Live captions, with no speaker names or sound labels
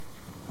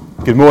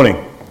Good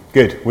morning.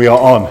 Good. We are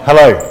on.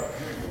 Hello.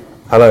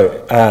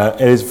 Hello.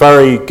 It is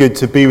very good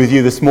to be with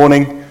you this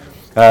morning.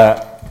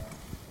 I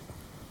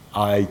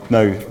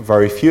know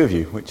very few of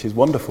you, which is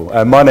wonderful.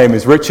 My name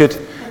is Richard.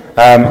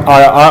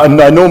 I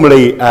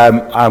normally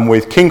am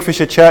with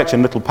Kingfisher Church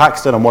in Little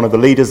Paxton. I'm one of the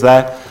leaders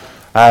there.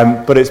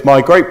 But it's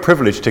my great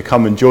privilege to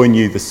come and join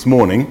you this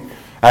morning.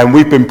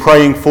 We've been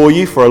praying for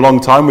you for a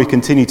long time. We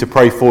continue to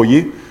pray for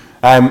you.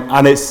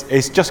 And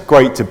it's just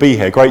great to be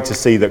here. Great to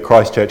see that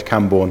Christ Church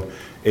Camborne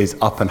is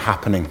up and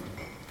happening.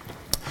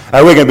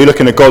 We're going to be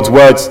looking at God's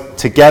words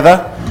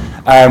together.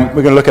 We're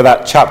going to look at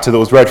that chapter that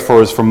was read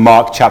for us from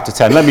Mark chapter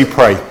 10. Let me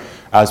pray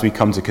as we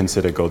come to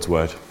consider God's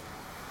word.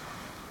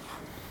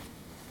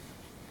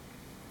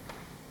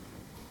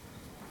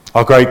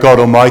 Our great God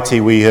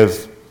Almighty, we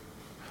have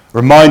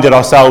reminded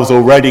ourselves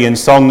already in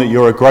song that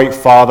you're a great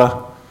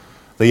Father,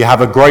 that you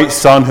have a great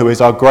Son who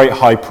is our great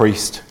high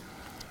priest.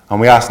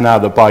 And we ask now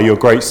that by your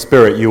great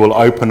Spirit you will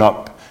open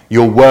up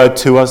your word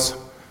to us.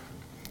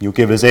 You'll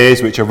give us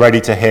ears which are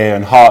ready to hear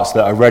and hearts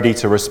that are ready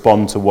to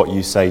respond to what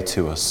you say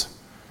to us.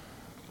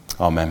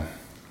 Amen.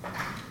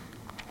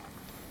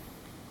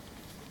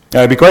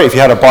 It'd be great if you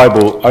had a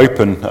Bible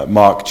open at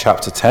Mark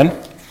chapter 10.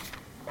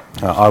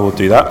 I will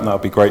do that, and that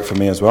would be great for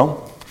me as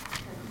well.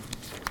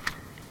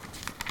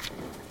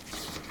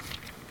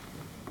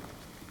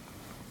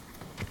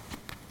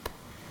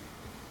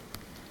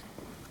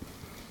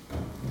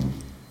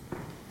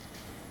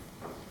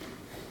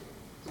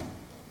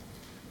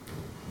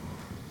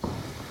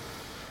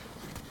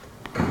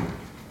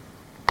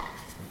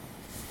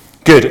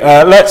 Good.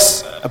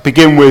 Let's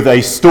begin with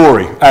a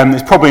story.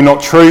 It's probably not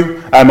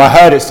true. I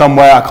heard it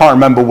somewhere. I can't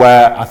remember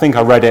where. I think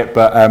I read it,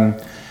 but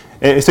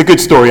it's a good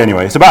story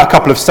anyway. It's about a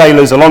couple of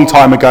sailors a long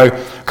time ago.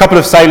 A couple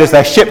of sailors,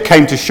 their ship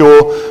came to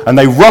shore, and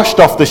they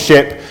rushed off the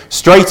ship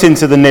straight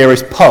into the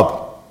nearest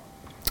pub.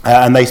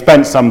 And they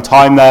spent some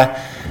time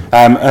there.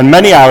 And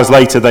many hours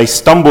later, they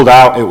stumbled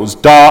out. It was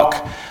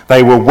dark.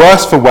 They were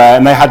worse for wear,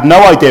 and they had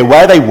no idea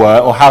where they were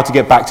or how to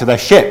get back to their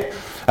ship.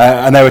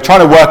 And they were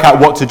trying to work out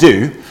what to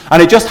do.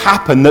 And it just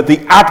happened that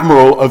the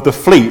admiral of the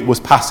fleet was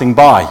passing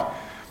by.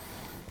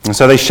 And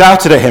so they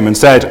shouted at him and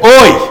said,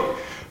 "Oi,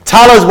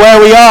 tell us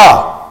where we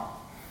are."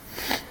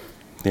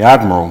 The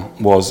admiral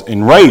was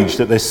enraged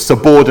at this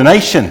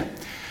subordination.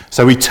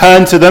 So he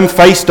turned to them,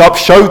 faced up,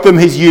 showed them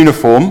his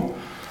uniform,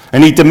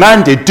 and he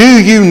demanded,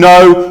 "Do you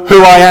know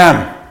who I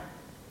am?"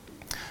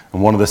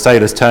 And one of the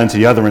sailors turned to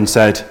the other and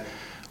said,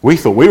 "We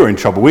thought we were in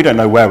trouble. We don't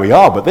know where we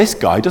are, but this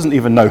guy doesn't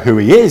even know who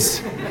he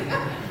is."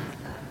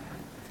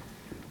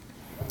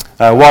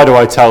 Why do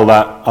I tell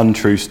that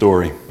untrue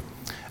story?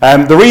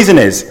 The reason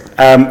is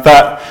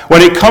that when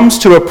it comes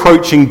to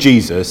approaching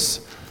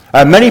Jesus,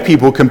 many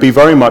people can be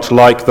very much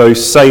like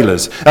those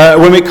sailors.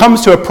 When it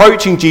comes to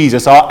approaching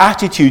Jesus, our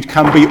attitude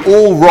can be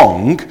all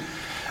wrong.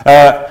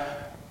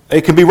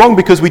 It can be wrong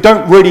because we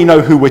don't really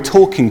know who we're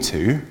talking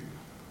to.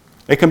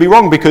 It can be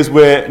wrong because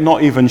we're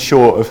not even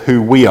sure of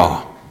who we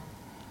are.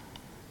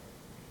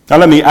 Now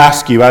let me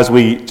ask you, as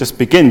we just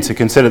begin to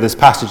consider this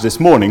passage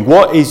this morning,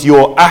 what is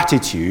your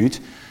attitude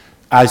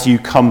as you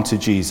come to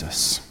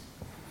Jesus?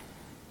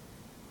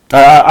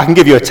 I can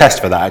give you a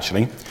test for that,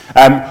 actually.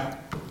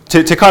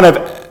 To kind of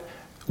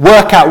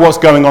work out what's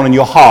going on in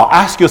your heart,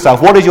 ask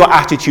yourself, what is your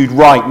attitude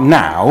right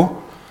now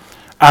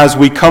as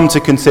we come to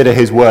consider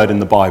his word in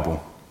the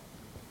Bible?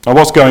 Now,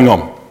 what's going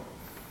on?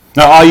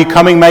 Now, are you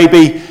coming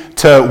maybe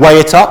to weigh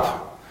it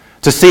up,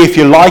 to see if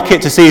you like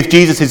it, to see if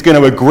Jesus is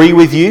going to agree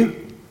with you?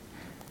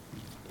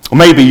 Or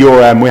maybe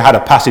we had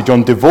a passage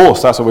on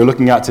divorce, that's what we're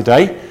looking at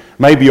today.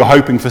 Maybe you're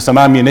hoping for some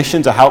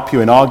ammunition to help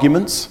you in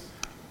arguments.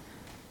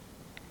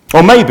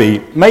 Or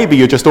maybe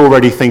you're just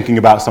already thinking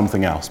about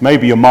something else.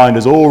 Maybe your mind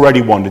has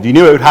already wandered. You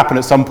knew it would happen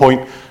at some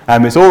point,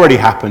 and it's already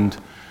happened.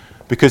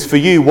 Because for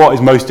you, what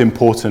is most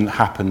important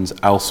happens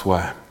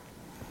elsewhere.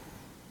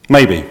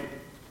 Maybe.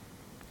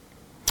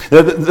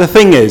 The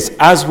thing is,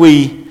 as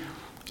we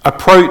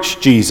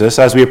approach Jesus,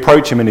 as we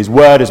approach him in his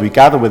word, as we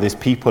gather with his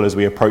people, as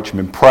we approach him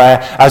in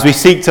prayer, as we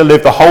seek to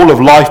live the whole of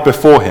life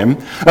before him,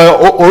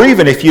 or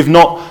even if you've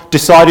not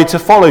decided to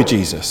follow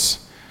Jesus.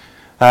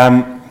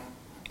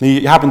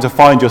 You happen to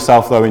find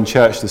yourself, though, in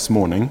church this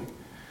morning.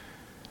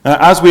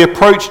 As we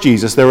approach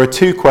Jesus, there are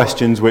two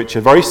questions which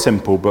are very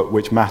simple but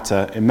which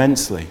matter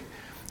immensely.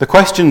 The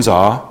questions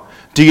are,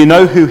 do you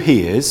know who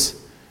he is,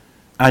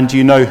 and do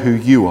you know who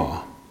you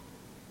are?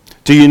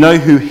 Do you know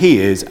who he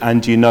is,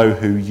 and do you know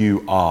who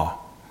you are?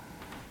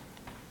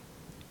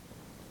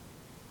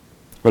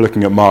 We're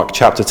looking at Mark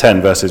chapter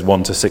 10, verses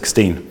 1 to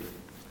 16.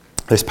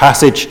 This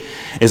passage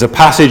is a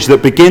passage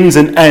that begins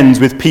and ends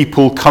with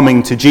people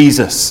coming to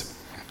Jesus.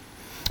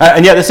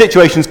 And yet the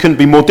situations couldn't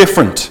be more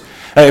different.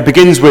 It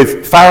begins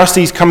with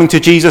Pharisees coming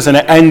to Jesus, and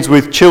it ends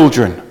with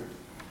children.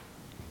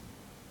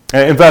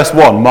 In verse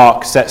 1,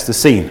 Mark sets the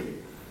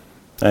scene.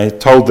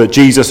 Told that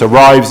Jesus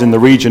arrives in the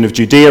region of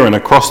Judea and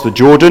across the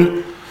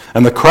Jordan,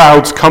 and the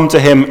crowds come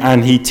to him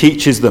and he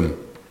teaches them.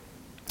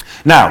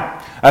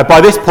 Now, by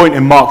this point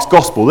in Mark's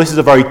gospel, this is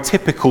a very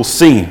typical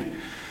scene.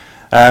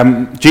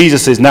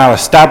 Jesus is now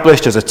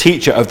established as a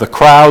teacher of the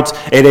crowds.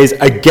 It is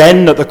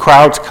again that the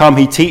crowds come.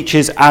 He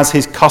teaches as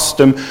his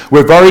custom.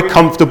 We're very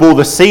comfortable.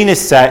 The scene is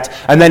set.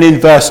 And then in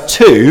verse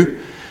 2,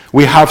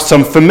 we have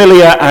some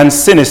familiar and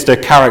sinister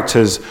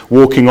characters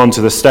walking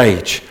onto the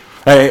stage.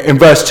 In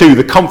verse 2,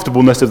 the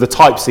comfortableness of the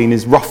type scene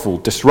is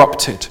ruffled,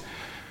 disrupted.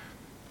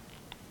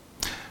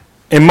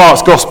 In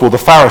Mark's Gospel, the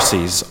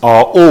Pharisees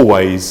are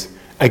always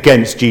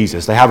against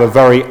Jesus. They have a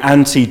very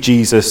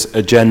anti-Jesus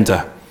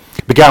agenda.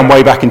 It began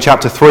way back in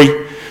chapter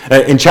 3.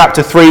 In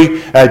chapter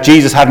 3,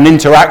 Jesus had an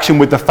interaction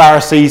with the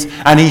Pharisees,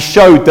 and he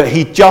showed that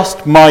he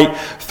just might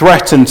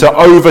threaten to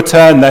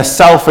overturn their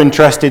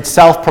self-interested,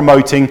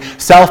 self-promoting,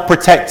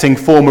 self-protecting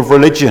form of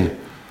religion.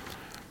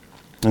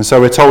 And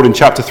so we're told in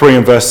chapter 3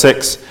 and verse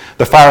 6,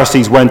 the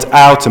Pharisees went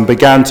out and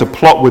began to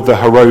plot with the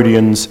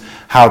Herodians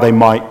how they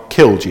might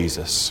kill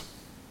Jesus.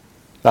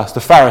 That's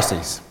the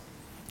Pharisees.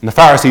 And the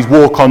Pharisees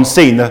walk on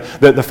scene.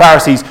 The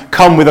Pharisees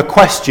come with a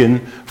question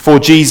for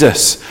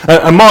Jesus.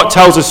 And Mark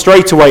tells us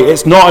straight away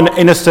it's not an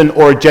innocent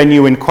or a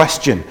genuine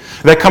question.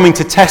 They're coming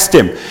to test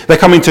him. They're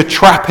coming to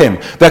trap him.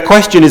 Their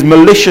question is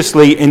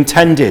maliciously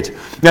intended.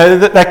 Now,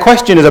 their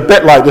question is a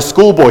bit like the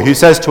schoolboy who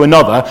says to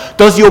another,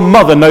 "Does your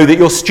mother know that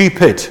you're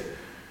stupid?"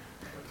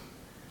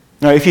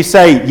 Now, if you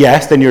say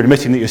yes, then you're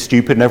admitting that you're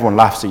stupid and everyone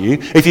laughs at you.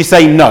 If you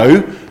say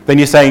no, then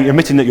you're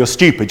admitting that you're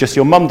stupid, just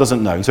your mum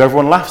doesn't know, so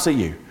everyone laughs at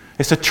you.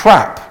 It's a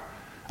trap,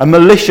 a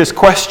malicious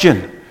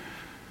question.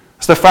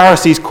 It's the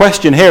Pharisees'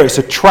 question here. It's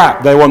a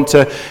trap. They want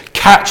to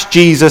catch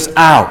Jesus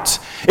out.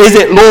 Is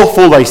it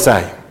lawful, they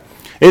say?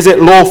 Is it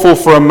lawful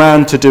for a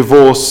man to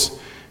divorce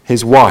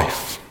his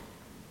wife?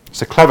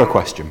 It's a clever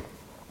question.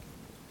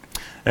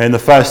 In the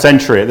first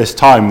century at this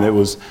time, there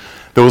was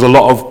a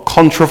lot of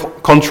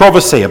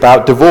controversy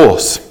about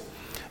divorce.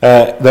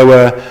 There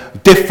were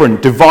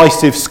different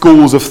divisive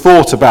schools of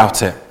thought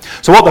about it.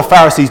 So what the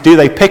Pharisees do,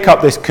 they pick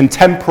up this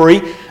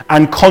contemporary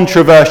and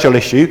controversial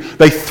issue,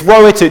 they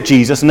throw it at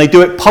Jesus, and they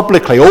do it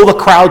publicly. All the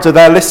crowds are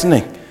there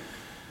listening.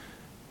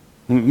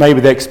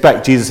 Maybe they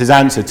expect Jesus'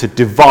 answer to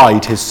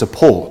divide his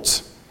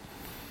support.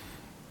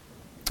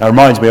 That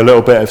reminds me a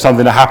little bit of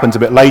something that happens a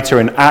bit later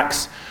in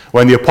Acts,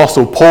 when the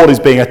Apostle Paul is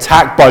being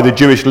attacked by the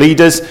Jewish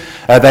leaders.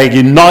 They're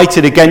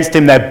united against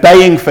him, they're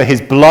baying for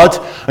his blood,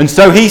 and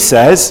so he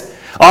says,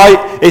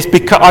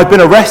 I've been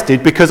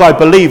arrested because I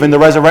believe in the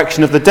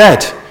resurrection of the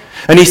dead.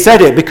 And he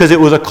said it because it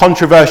was a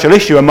controversial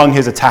issue among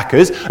his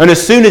attackers, and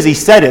as soon as he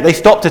said it, they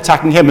stopped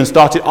attacking him and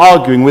started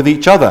arguing with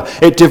each other.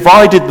 It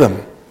divided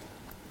them.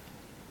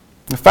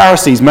 The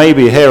Pharisees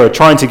maybe here are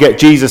trying to get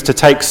Jesus to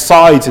take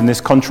sides in this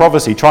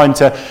controversy, trying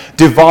to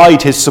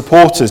divide his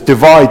supporters,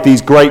 divide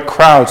these great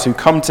crowds who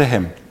come to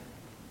him.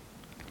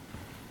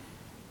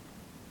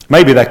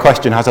 Maybe their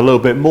question has a little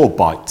bit more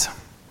bite.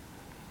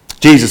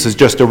 Jesus has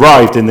just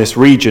arrived in this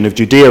region of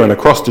Judea and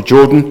across the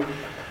Jordan.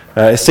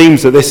 It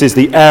seems that this is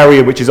the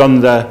area which is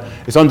under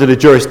the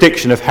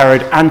jurisdiction of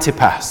Herod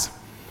Antipas.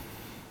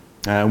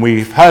 And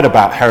we've heard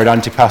about Herod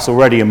Antipas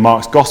already in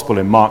Mark's Gospel,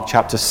 in Mark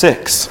chapter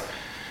 6.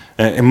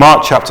 In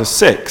Mark chapter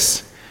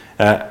 6,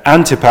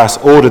 Antipas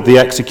ordered the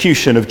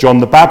execution of John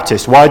the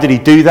Baptist. Why did he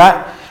do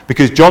that?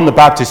 Because John the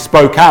Baptist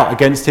spoke out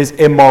against his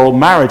immoral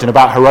marriage and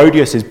about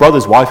Herodias, his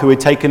brother's wife, who he had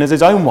taken as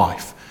his own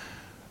wife.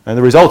 And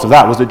the result of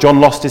that was that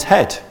John lost his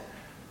head.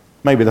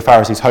 Maybe the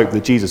Pharisees hoped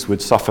that Jesus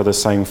would suffer the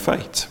same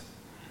fate.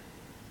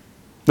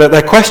 That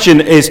their question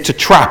is to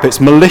trap,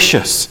 it's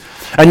malicious.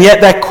 And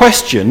yet their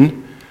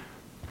question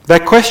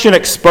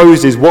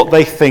exposes what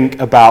they think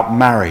about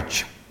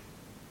marriage.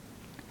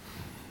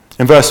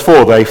 In verse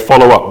 4, they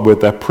follow up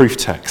with their proof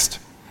text.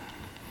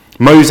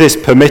 Moses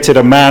permitted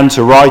a man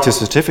to write a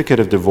certificate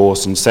of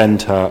divorce and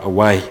send her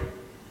away.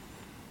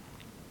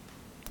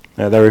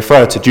 They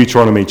refer to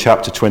Deuteronomy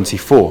chapter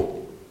 24.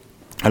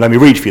 And let me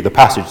read for you the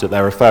passage that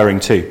they're referring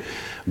to.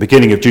 The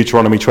beginning of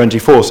Deuteronomy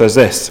 24 says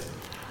this.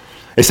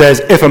 It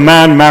says, "If a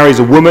man marries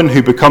a woman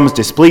who becomes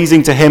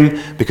displeasing to him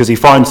because he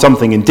finds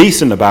something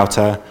indecent about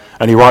her,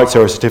 and he writes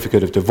her a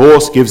certificate of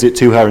divorce, gives it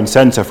to her and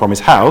sends her from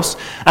his house,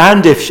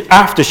 and if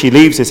after she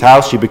leaves his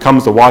house she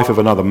becomes the wife of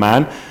another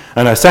man,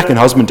 and her second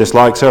husband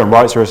dislikes her and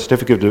writes her a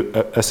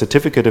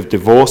certificate of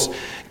divorce,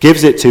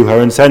 gives it to her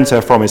and sends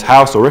her from his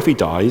house, or if he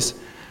dies,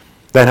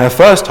 then her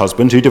first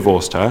husband, who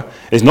divorced her,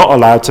 is not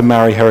allowed to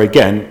marry her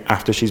again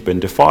after she's been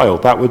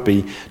defiled. That would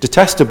be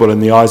detestable in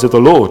the eyes of the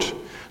Lord.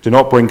 Do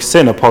not bring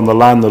sin upon the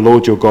land the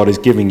Lord your God is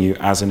giving you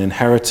as an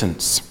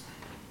inheritance."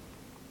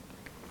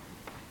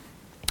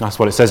 That's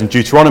what it says in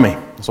Deuteronomy.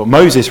 That's what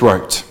Moses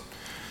wrote.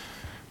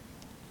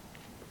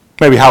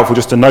 Maybe helpful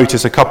just to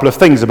notice a couple of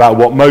things about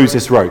what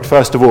Moses wrote.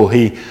 First of all,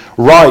 he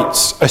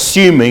writes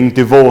assuming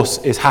divorce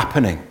is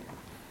happening.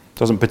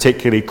 Doesn't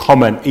particularly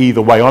comment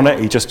either way on it.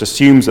 He just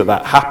assumes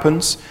that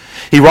happens.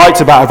 He writes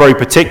about a very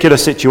particular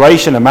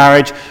situation, a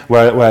marriage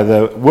where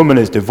the woman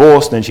is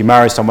divorced and then she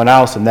marries someone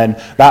else, and then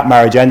that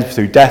marriage ends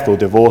through death or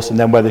divorce, and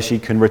then whether she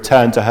can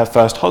return to her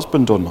first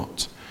husband or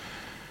not.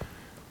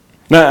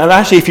 Now, and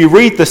actually, if you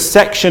read the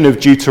section of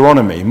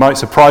Deuteronomy, it might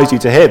surprise you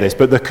to hear this,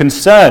 but the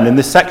concern in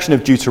this section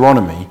of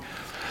Deuteronomy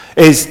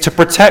is to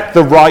protect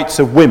the rights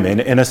of women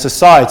in a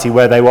society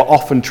where they were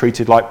often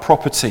treated like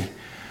property.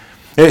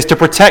 It's to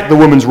protect the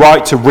woman's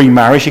right to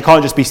remarry. She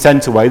can't just be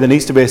sent away. There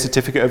needs to be a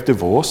certificate of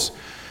divorce.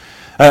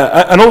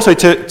 And also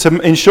to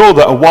ensure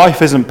that a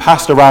wife isn't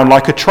passed around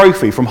like a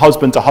trophy from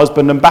husband to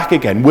husband and back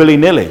again,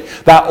 willy-nilly.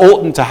 That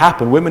oughtn't to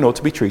happen. Women ought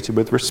to be treated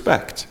with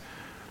respect.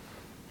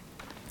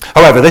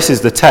 However, this is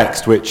the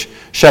text which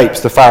shapes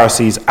the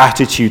Pharisees'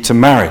 attitude to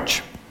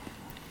marriage.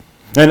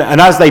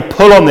 And as they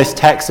pull on this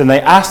text and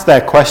they ask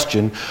their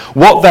question,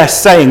 what they're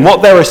saying,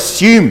 what they're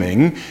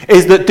assuming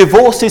is that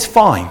divorce is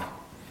fine.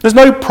 There's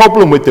no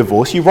problem with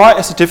divorce. You write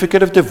a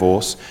certificate of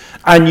divorce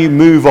and you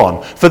move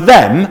on. For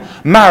them,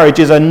 marriage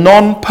is a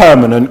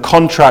non-permanent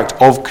contract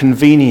of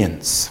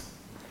convenience.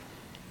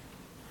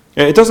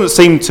 It doesn't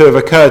seem to have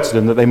occurred to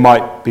them that they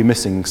might be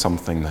missing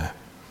something there.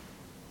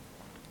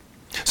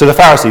 So the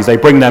Pharisees, they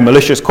bring their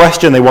malicious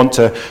question. They want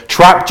to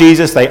trap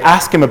Jesus. They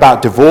ask him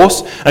about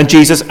divorce, and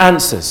Jesus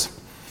answers.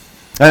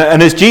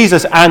 And as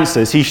Jesus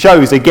answers, he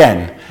shows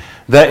again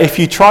that if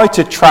you try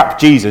to trap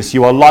Jesus,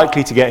 you are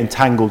likely to get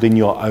entangled in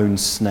your own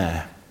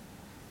snare.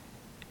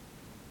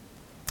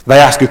 They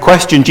ask a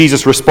question,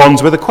 Jesus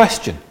responds with a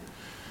question.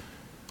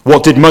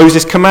 What did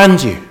Moses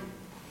command you?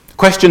 A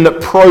question that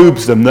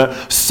probes them,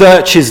 that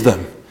searches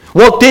them.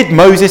 What did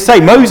Moses say?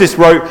 Moses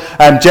wrote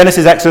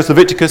Genesis, Exodus,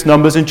 Leviticus,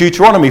 Numbers, and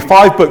Deuteronomy,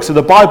 5 books of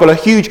the Bible, a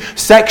huge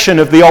section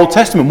of the Old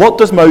Testament. What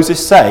does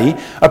Moses say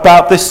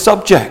about this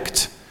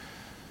subject?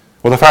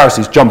 Well, the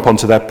Pharisees jump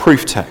onto their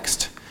proof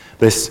text,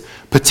 this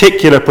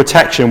particular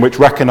protection which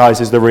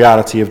recognizes the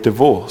reality of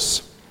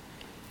divorce.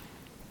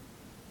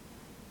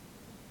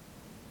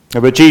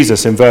 But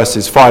Jesus, in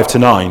verses 5 to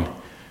 9,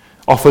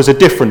 offers a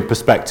different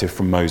perspective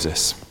from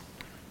Moses.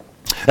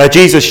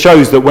 Jesus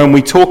shows that when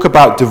we talk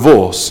about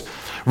divorce,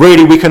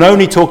 really we can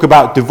only talk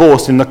about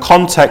divorce in the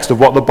context of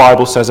what the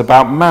Bible says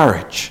about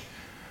marriage.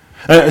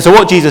 So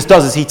what Jesus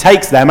does is he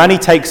takes them and he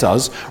takes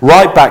us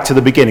right back to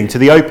the beginning, to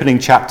the opening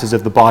chapters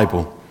of the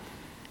Bible.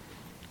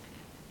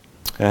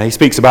 He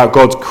speaks about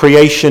God's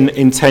creation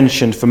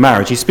intention for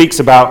marriage. He speaks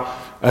about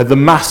the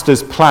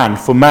master's plan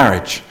for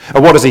marriage.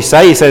 What does he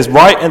say? He says,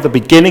 right at the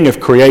beginning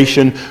of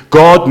creation,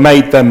 God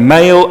made them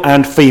male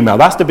and female.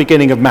 That's the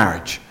beginning of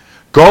marriage.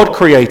 God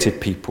created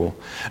people,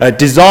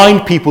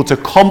 designed people to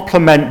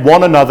complement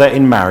one another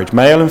in marriage,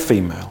 male and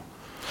female.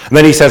 And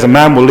then he says a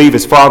man will leave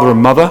his father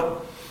and mother.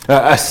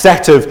 A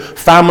set of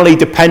family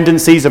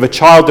dependencies of a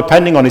child,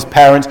 depending on his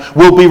parents,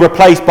 will be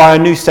replaced by a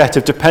new set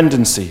of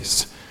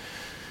dependencies.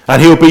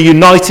 And he'll be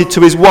united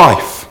to his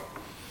wife.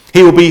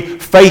 He will be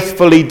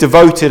faithfully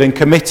devoted and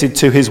committed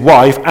to his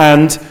wife,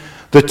 and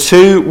the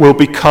two will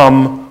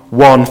become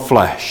one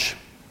flesh.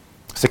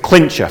 It's a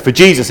clincher. For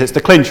Jesus, it's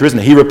the clincher, isn't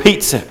it? He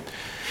repeats it.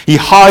 He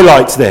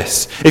highlights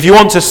this. If you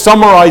want to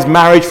summarize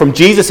marriage from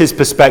Jesus'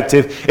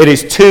 perspective, it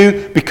is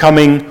two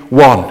becoming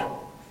one.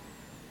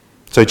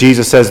 So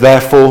Jesus says,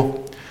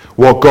 therefore,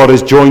 what God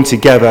has joined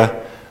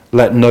together,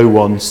 let no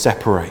one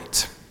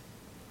separate.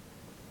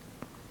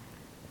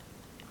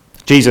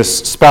 Jesus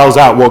spells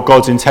out what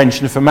God's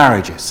intention for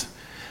marriage is.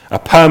 A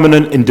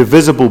permanent,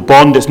 indivisible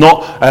bond. It's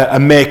not a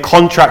mere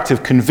contract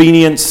of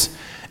convenience.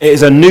 It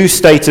is a new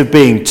state of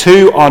being.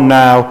 Two are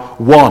now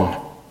one.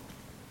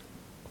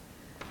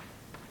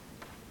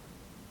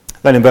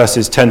 Then in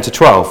verses 10 to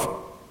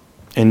 12,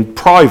 in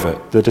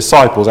private, the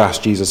disciples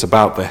asked Jesus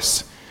about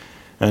this.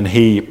 And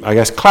he,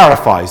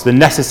 clarifies the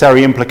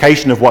necessary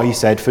implication of what he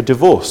said for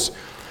divorce.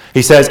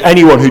 He says,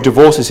 anyone who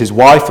divorces his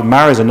wife and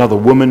marries another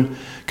woman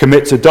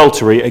commits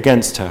adultery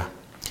against her.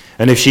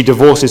 And if she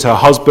divorces her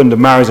husband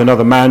and marries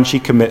another man, she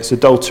commits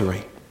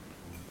adultery.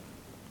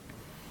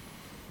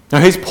 Now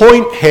his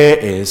point here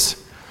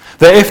is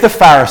that if the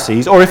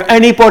Pharisees, or if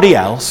anybody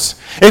else,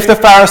 if the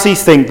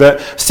Pharisees think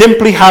that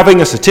simply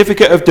having a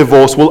certificate of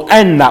divorce will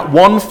end that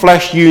one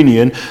flesh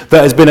union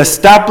that has been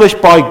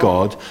established by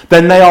God,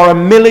 then they are a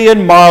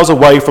million miles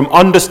away from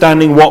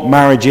understanding what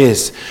marriage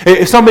is.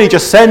 If somebody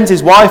just sends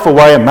his wife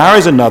away and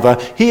marries another,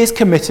 he is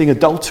committing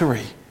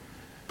adultery.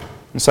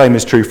 The same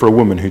is true for a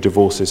woman who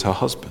divorces her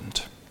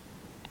husband.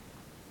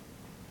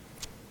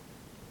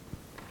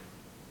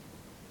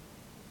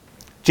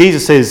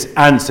 Jesus'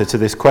 answer to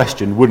this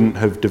question wouldn't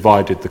have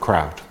divided the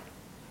crowd.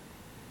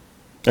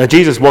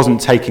 Jesus wasn't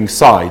taking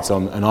sides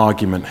on an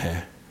argument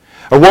here.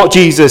 What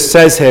Jesus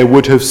says here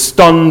would have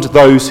stunned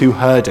those who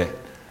heard it.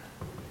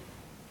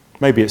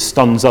 Maybe it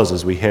stuns us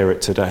as we hear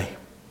it today.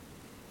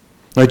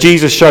 Now,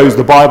 Jesus shows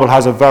the Bible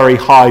has a very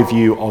high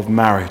view of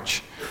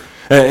marriage.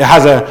 It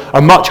has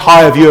a much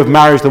higher view of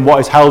marriage than what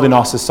is held in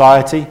our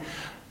society.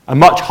 A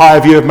much higher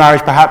view of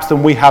marriage perhaps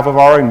than we have of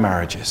our own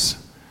marriages.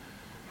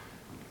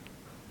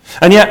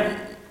 And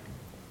yet,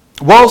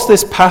 whilst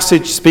this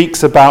passage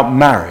speaks about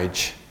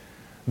marriage,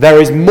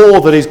 there is more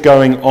that is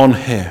going on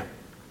here.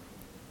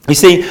 You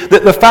see,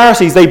 that the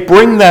Pharisees, they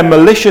bring their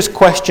malicious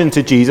question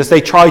to Jesus.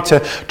 They try to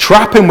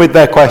trap him with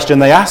their question.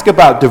 They ask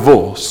about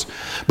divorce.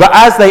 But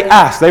as they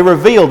ask, they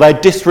reveal their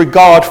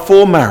disregard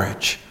for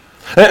marriage.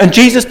 And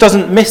Jesus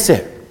doesn't miss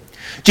it.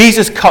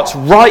 Jesus cuts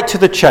right to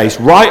the chase,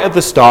 right at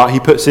the start. He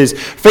puts his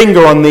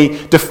finger on the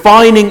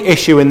defining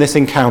issue in this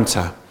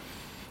encounter.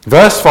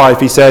 Verse 5,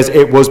 he says,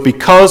 "It was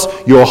because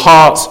your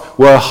hearts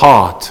were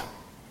hard."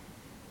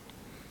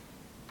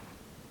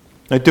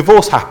 Now,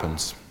 divorce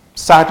happens.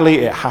 Sadly,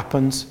 it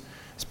happens.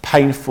 It's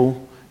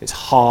painful. It's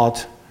hard.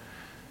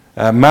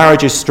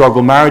 Marriages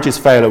struggle. Marriages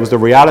fail. It was the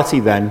reality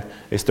then.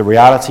 It's the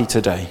reality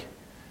today.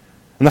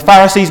 And the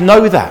Pharisees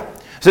know that.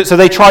 So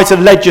they try to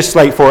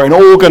legislate for it and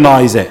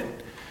organize it.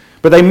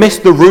 But they miss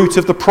the root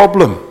of the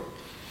problem.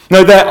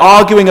 No, they're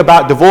arguing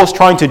about divorce,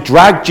 trying to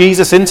drag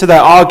Jesus into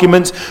their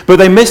arguments, but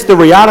they miss the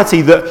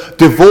reality that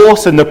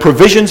divorce and the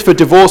provisions for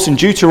divorce in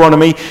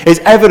Deuteronomy is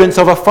evidence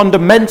of a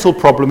fundamental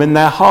problem in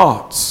their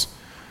hearts.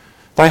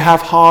 They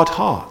have hard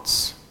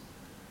hearts.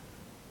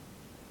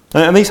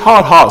 And these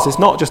hard hearts, it's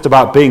not just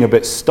about being a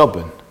bit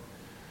stubborn.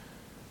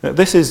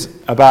 This is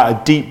about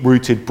a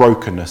deep-rooted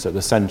brokenness at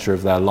the center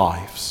of their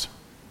lives.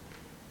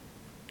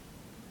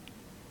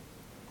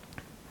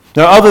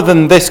 Now, other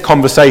than this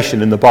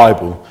conversation in the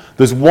Bible,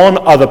 there's one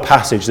other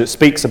passage that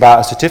speaks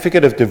about a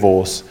certificate of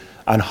divorce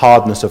and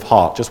hardness of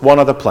heart. Just one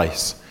other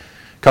place.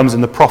 It comes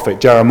in the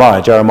prophet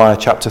Jeremiah, Jeremiah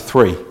chapter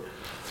 3.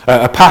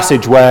 A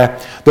passage where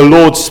the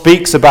Lord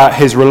speaks about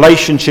his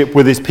relationship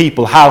with his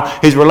people, how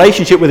his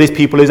relationship with his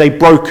people is a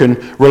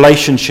broken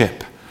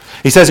relationship.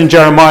 He says in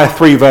Jeremiah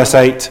 3 verse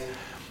 8,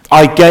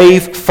 "I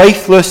gave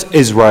faithless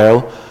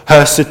Israel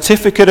her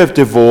certificate of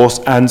divorce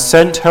and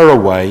sent her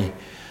away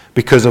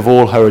because of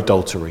all her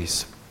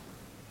adulteries."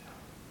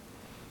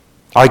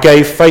 I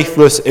gave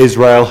faithless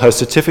Israel her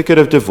certificate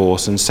of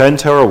divorce and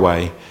sent her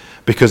away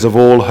because of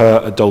all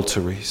her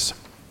adulteries.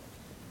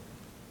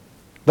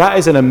 That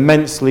is an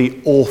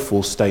immensely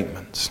awful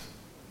statement.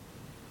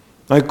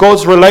 Now,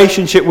 God's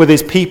relationship with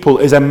his people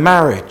is a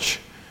marriage.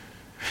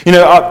 You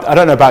know, I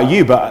don't know about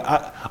you,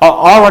 but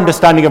our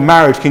understanding of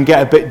marriage can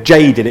get a bit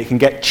jaded. It can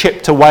get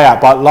chipped away at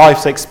by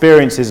life's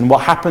experiences and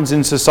what happens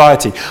in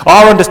society.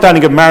 Our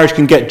understanding of marriage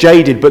can get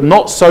jaded, but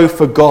not so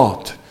for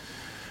God.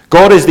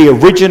 God is the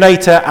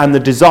originator and the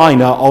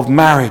designer of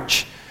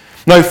marriage.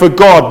 No, for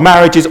God,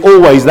 marriage is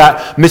always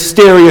that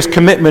mysterious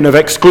commitment of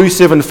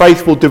exclusive and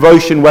faithful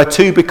devotion where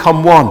two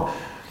become one.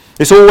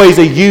 It's always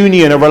a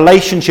union, a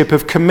relationship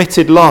of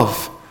committed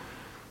love.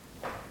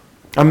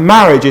 And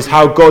marriage is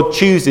how God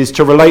chooses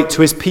to relate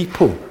to his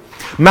people.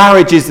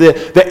 Marriage is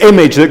the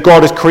image that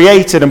God has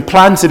created and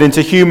planted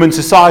into human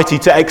society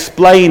to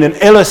explain and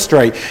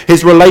illustrate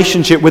his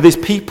relationship with his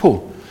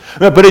people.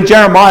 But in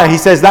Jeremiah, he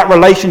says that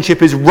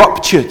relationship is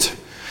ruptured.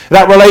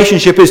 That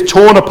relationship is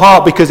torn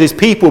apart because his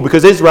people,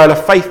 because Israel, are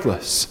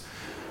faithless.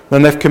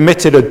 And they've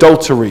committed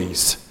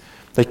adulteries.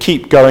 They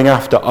keep going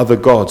after other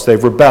gods.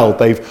 They've rebelled.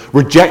 They've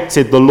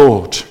rejected the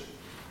Lord.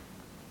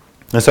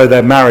 And so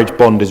their marriage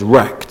bond is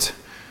wrecked.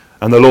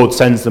 And the Lord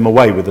sends them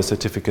away with a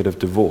certificate of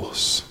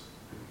divorce.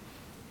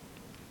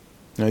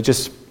 It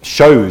just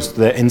shows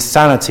the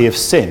insanity of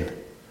sin.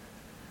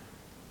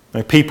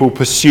 People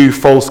pursue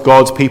false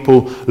gods.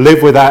 People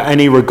live without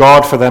any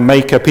regard for their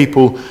maker.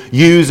 People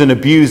use and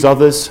abuse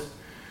others.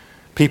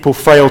 People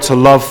fail to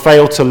love,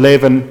 fail to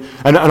live. And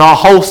our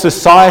whole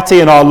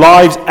society and our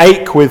lives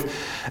ache with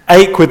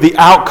the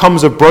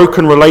outcomes of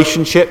broken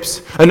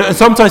relationships. And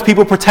sometimes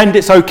people pretend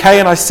it's okay,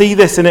 and I see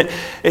this, and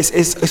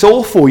it's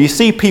awful. You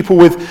see people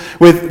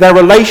with their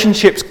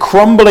relationships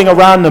crumbling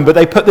around them, but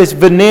they put this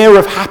veneer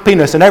of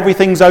happiness and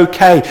everything's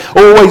okay.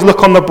 Always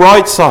look on the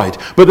bright side.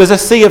 But there's a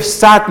sea of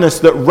sadness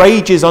that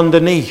rages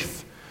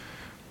underneath.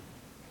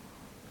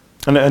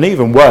 And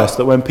even worse,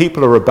 that when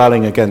people are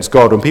rebelling against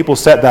God, when people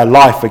set their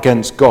life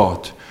against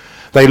God,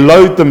 they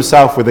load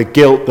themselves with a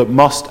guilt that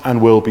must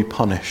and will be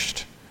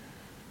punished.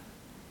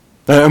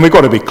 And we've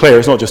got to be clear,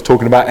 it's not just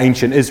talking about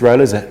ancient Israel,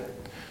 is it?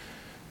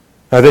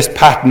 This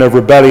pattern of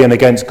rebellion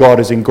against God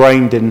is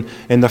ingrained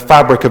in the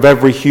fabric of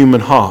every human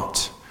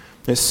heart.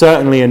 It's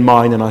certainly in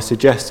mine, and I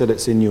suggest that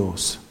it's in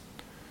yours.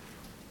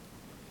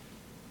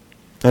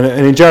 And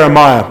in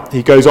Jeremiah,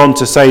 he goes on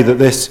to say that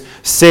this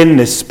sin,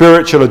 this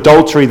spiritual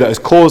adultery that has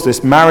caused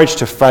this marriage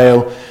to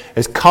fail,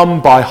 has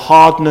come by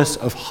hardness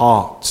of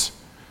heart.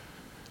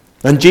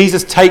 And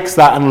Jesus takes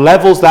that and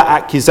levels that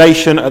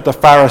accusation at the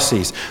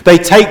Pharisees. They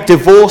take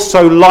divorce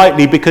so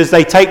lightly because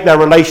they take their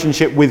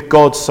relationship with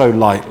God so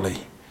lightly.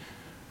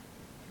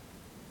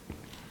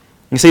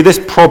 You see, this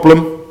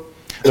problem,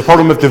 the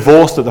problem of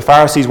divorce that the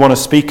Pharisees want to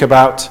speak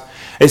about,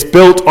 is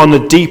built on the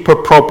deeper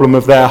problem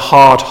of their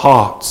hard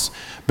hearts,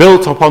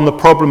 built upon the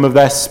problem of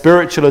their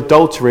spiritual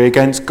adultery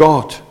against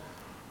God.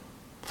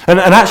 And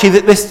actually,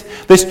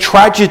 this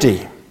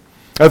tragedy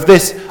of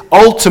this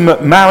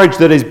ultimate marriage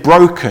that is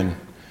broken,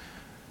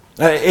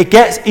 it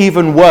gets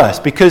even worse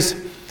because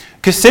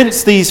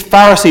since these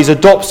Pharisees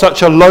adopt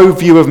such a low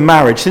view of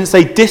marriage, since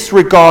they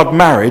disregard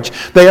marriage,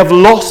 they have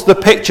lost the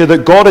picture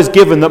that God has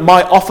given that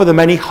might offer them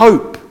any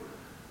hope.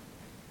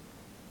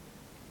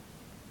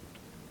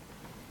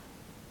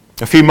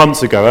 A few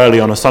months ago, early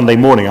on a Sunday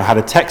morning, I had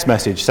a text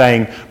message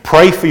saying,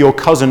 "Pray for your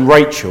cousin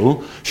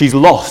Rachel, she's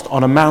lost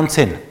on a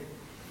mountain."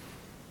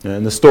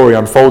 And the story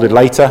unfolded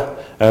later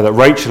that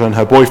Rachel and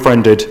her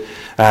boyfriend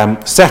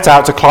set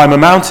out to climb a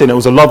mountain. It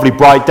was a lovely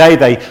bright day.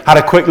 They had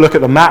a quick look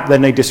at the map,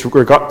 then they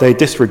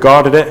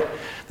disregarded it.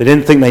 They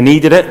didn't think they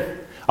needed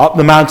it. Up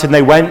the mountain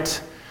they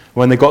went.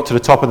 When they got to the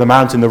top of the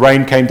mountain, the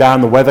rain came down,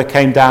 the weather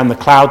came down, the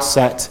clouds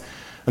set,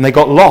 and they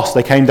got lost.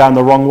 They came down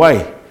the wrong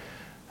way.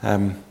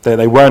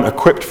 They weren't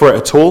equipped for it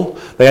at all.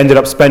 They ended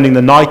up spending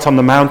the night on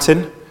the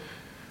mountain.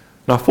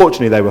 Now,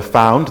 fortunately, they were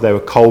found. They were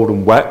cold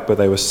and wet, but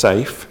they were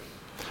safe.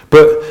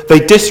 But they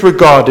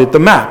disregarded the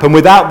map, and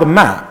without the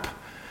map,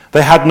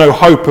 they had no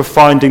hope of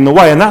finding the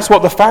way. And that's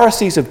what the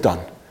Pharisees have done.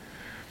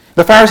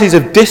 The Pharisees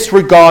have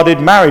disregarded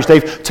marriage.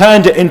 They've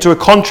turned it into a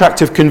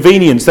contract of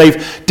convenience.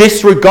 They've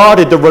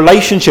disregarded the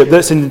relationship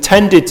that's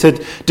intended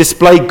to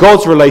display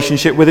God's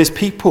relationship with his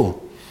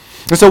people.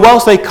 And so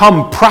whilst they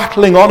come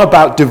prattling on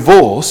about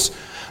divorce,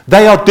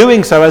 they are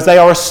doing so as they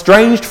are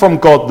estranged from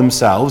God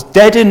themselves,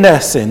 dead in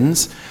their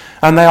sins,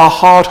 and they are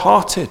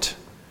hard-hearted.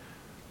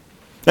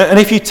 And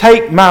if you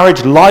take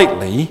marriage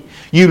lightly,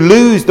 you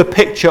lose the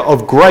picture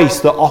of grace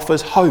that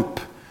offers hope.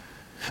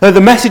 Now,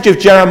 the message of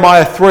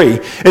Jeremiah 3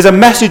 is a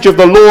message of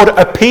the Lord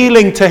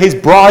appealing to his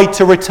bride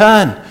to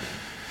return.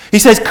 He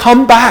says,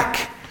 come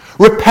back,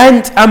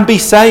 repent and be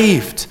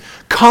saved.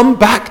 Come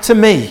back to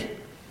me.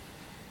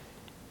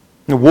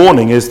 The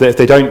warning is that if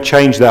they don't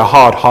change their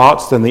hard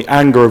hearts, then the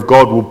anger of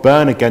God will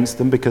burn against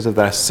them because of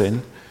their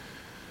sin.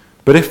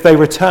 But if they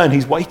return,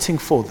 he's waiting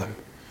for them.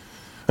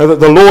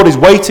 That the Lord is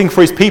waiting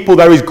for his people.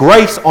 There is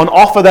grace on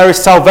offer. There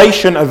is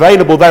salvation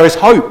available. There is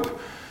hope.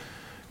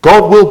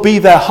 God will be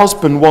their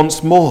husband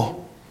once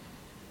more.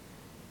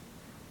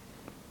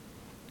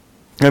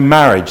 And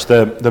marriage,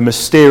 the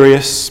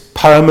mysterious,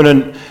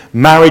 permanent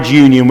marriage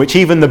union, which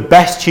even the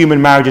best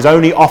human marriages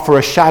only offer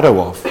a shadow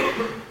of,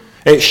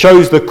 it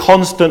shows the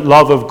constant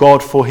love of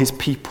God for his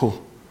people.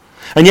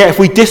 And yet if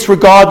we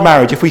disregard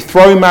marriage, if we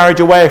throw marriage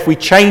away, if we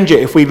change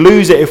it, if we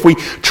lose it, if we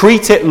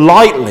treat it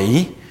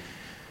lightly,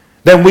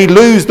 then we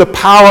lose the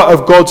power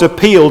of God's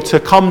appeal to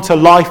come to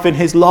life in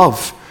his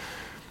love,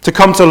 to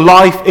come to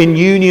life in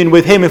union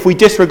with him. If we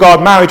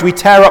disregard marriage, we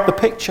tear up the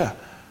picture.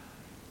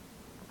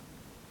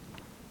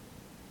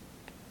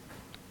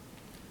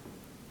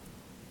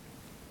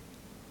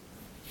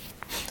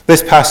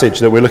 This passage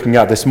that we're looking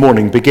at this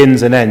morning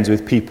begins and ends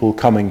with people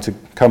coming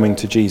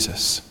to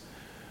Jesus.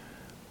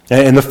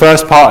 In the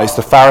first part, it's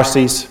the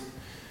Pharisees.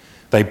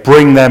 They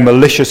bring their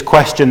malicious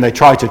question. They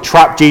try to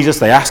trap Jesus.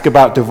 They ask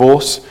about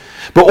divorce.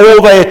 But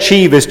all they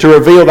achieve is to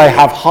reveal they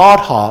have hard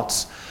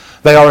hearts.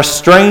 They are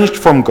estranged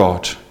from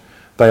God.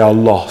 They are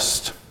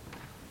lost.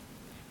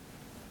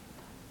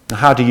 Now,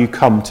 how do you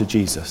come to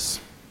Jesus?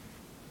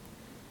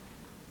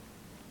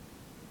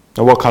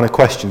 Now, what kind of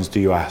questions do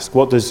you ask?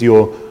 What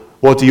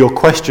do your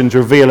questions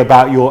reveal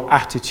about your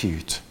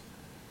attitude?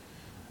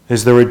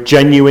 Is there a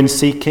genuine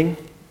seeking?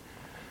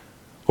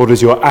 Or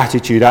does your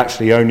attitude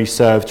actually only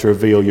serve to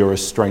reveal your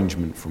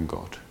estrangement from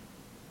God?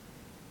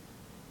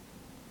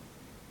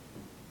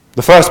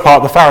 The first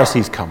part, the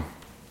Pharisees come.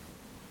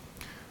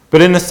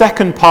 But in the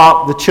second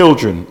part, the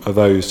children are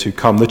those who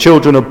come. The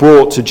children are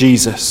brought to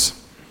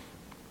Jesus.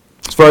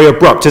 It's very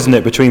abrupt, isn't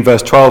it, between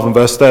verse 12 and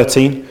verse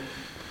 13?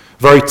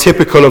 Very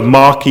typical of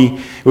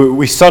Marky.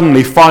 We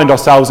suddenly find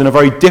ourselves in a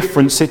very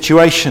different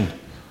situation.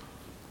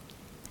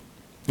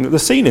 The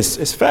scene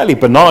is fairly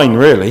benign,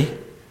 really.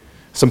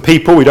 Some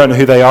people, we don't know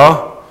who they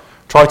are,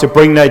 try to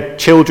bring their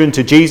children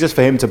to Jesus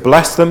for him to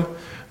bless them.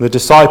 And the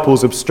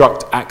disciples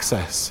obstruct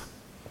access.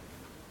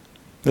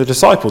 The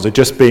disciples are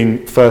just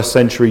being first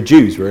century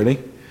Jews, really.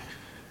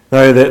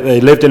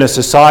 They lived in a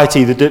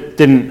society that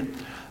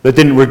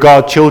didn't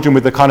regard children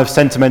with the kind of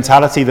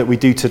sentimentality that we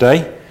do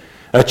today.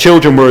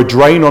 Children were a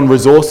drain on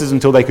resources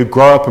until they could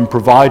grow up and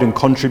provide and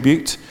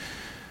contribute.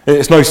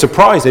 It's no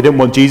surprise they didn't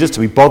want Jesus to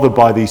be bothered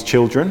by these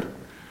children.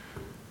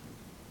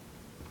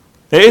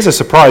 It is a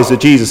surprise that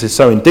Jesus is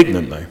so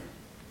indignant, though.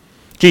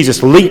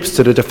 Jesus leaps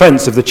to the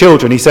defense of the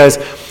children. He says,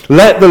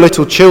 "Let the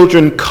little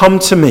children come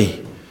to me.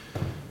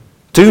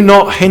 Do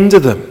not hinder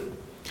them,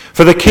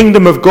 for the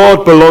kingdom of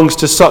God belongs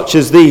to such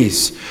as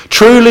these.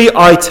 Truly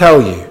I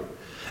tell you,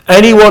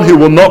 anyone who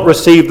will not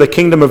receive the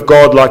kingdom of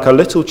God like a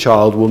little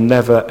child will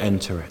never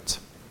enter it."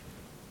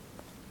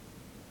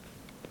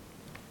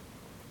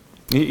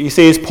 You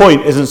see, his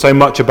point isn't so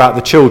much about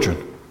the children.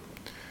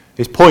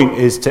 His point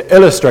is to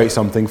illustrate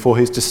something for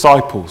his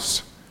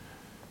disciples.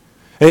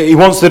 He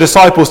wants the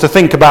disciples to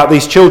think about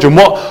these children.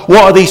 What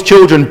are these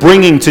children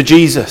bringing to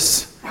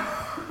Jesus?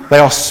 They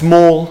are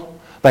small.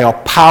 They are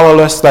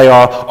powerless, they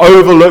are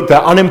overlooked,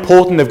 they're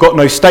unimportant, they've got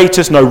no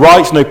status, no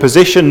rights, no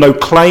position, no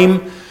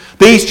claim.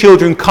 These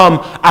children come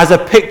as a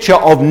picture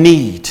of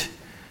need,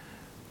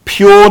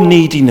 pure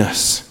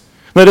neediness.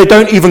 No, they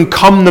don't even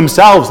come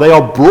themselves, they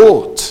are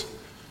brought.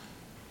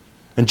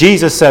 And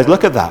Jesus says,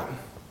 look at that.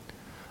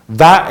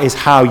 That is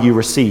how you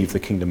receive the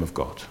kingdom of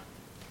God.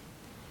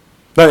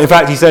 No, in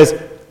fact, he says,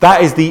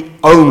 that is the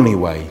only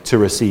way to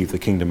receive the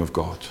kingdom of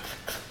God.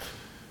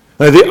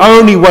 The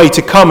only way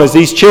to come, as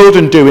these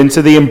children do,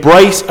 into the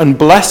embrace and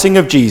blessing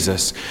of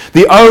Jesus,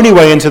 the only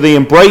way into the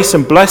embrace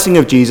and blessing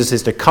of Jesus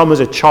is to come as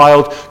a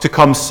child, to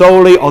come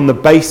solely on the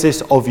basis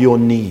of your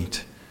need.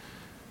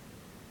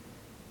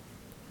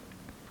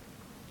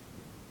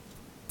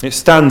 It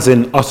stands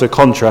in utter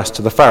contrast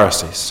to the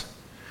Pharisees.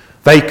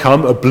 They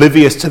come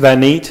oblivious to their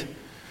need.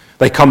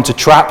 They come to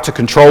trap, to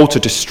control, to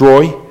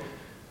destroy.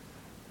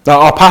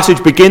 Now, our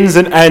passage begins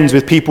and ends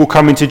with people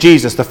coming to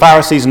Jesus, the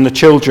Pharisees and the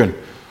children,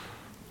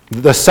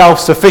 the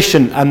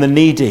self-sufficient and the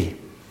needy.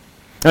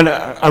 And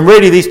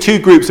really these two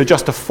groups are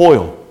just a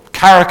foil,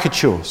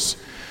 caricatures,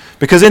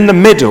 because in the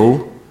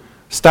middle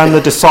stand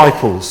the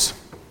disciples.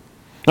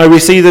 Now we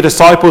see the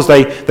disciples,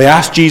 they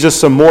ask Jesus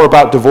some more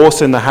about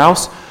divorce in the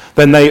house,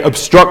 then they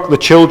obstruct the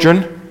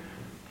children.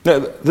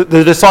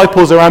 The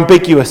disciples are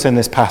ambiguous in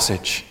this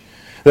passage.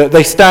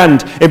 They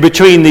stand in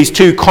between these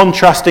two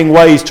contrasting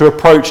ways to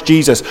approach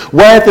Jesus.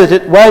 Where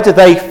do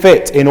they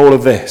fit in all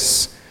of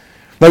this?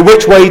 Now,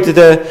 which way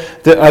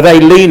are they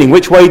leaning?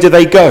 Which way do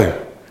they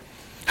go?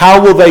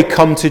 How will they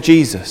come to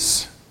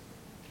Jesus?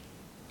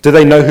 Do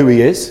they know who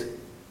he is?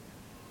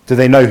 Do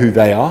they know who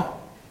they are?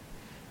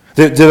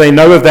 Do they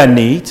know of their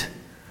need?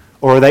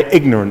 Or are they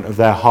ignorant of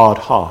their hard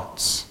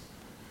hearts?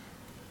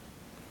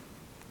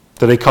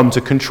 Do they come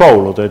to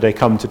control, or do they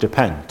come to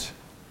depend?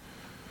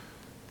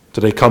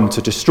 Do they come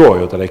to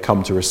destroy, or do they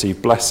come to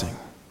receive blessing?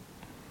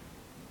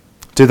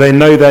 Do they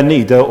know their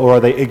need, or are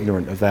they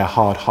ignorant of their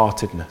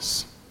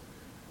hard-heartedness?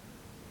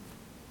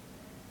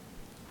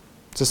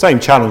 It's the same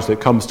challenge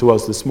that comes to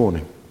us this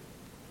morning.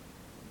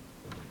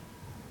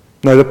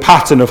 No, the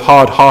pattern of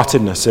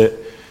hard-heartedness,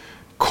 it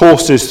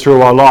courses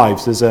through our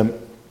lives. There's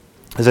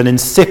an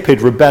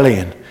insipid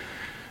rebellion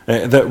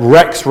that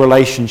wrecks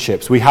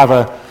relationships. We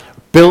have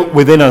built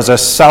within us a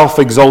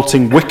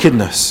self-exalting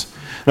wickedness.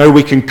 No,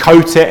 we can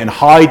coat it and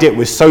hide it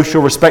with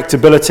social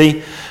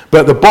respectability,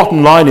 but the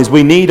bottom line is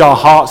we need our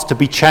hearts to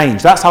be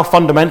changed. That's how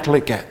fundamental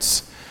it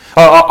gets.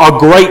 Our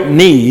great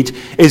need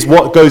is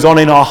what goes on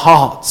in our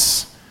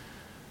hearts.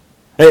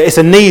 It's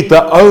a need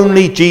that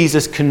only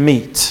Jesus can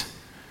meet.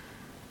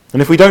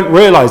 And if we don't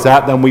realize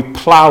that, then we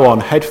plow on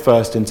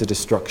headfirst into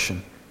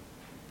destruction.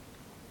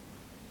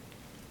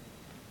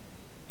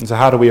 And so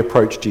how do we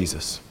approach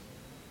Jesus?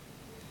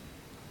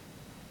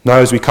 Now,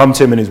 as we come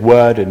to him in his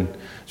word, and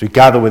as we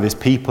gather with his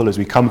people, as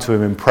we come to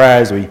him in prayer,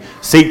 as we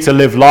seek to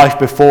live life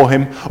before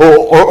him,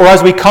 or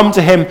as we come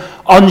to him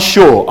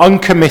unsure,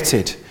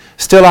 uncommitted,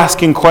 still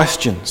asking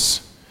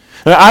questions.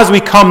 And as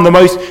we come, the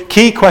most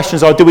key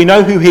questions are, do we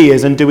know who he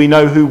is, and do we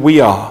know who we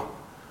are?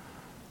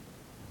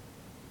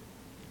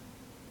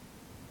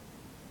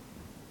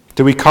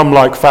 Do we come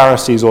like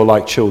Pharisees or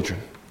like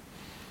children?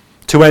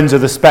 Two ends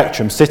of the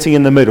spectrum, sitting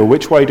in the middle,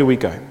 which way do we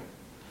go?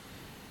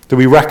 Do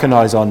we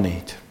recognize our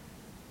need?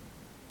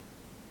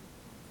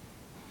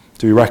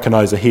 Do we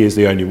recognize that he is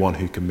the only one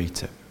who can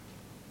meet it?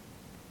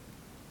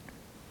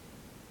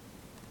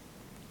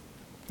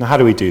 Now, how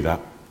do we do that?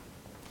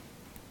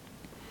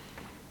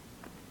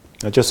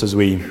 Now, just as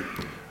we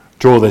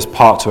draw this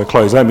part to a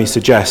close, let me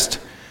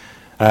suggest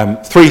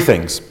three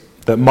things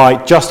that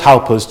might just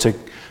help us to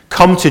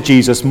come to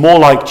Jesus more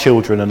like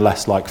children and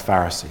less like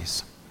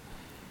Pharisees.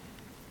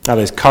 That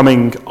is,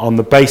 coming on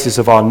the basis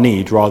of our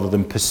need rather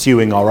than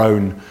pursuing our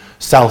own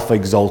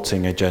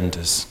self-exalting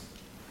agendas.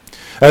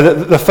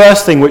 The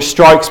first thing which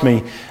strikes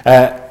me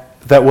that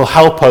will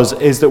help us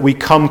is that we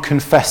come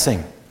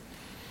confessing.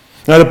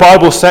 Now, the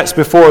Bible sets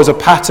before us a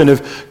pattern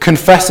of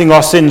confessing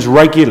our sins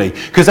regularly.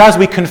 Because as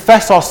we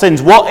confess our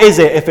sins, what is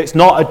it if it's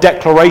not a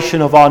declaration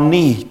of our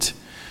need?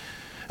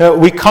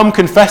 We come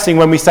confessing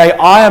when we say,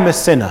 I am a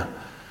sinner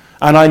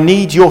and I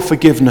need your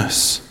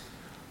forgiveness.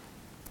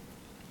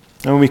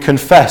 And when we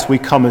confess, we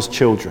come as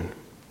children.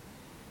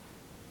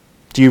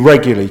 Do you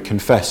regularly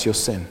confess your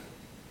sin?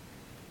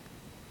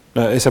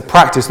 It's a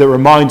practice that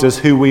reminds us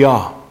who we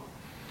are.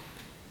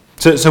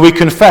 So we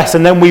confess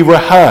and then we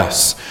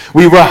rehearse.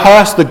 We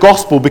rehearse the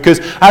gospel because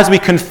as we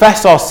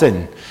confess our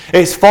sin,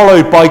 it's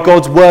followed by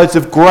God's words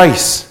of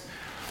grace.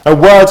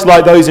 Words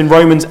like those in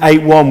Romans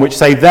 8:1 which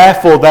say,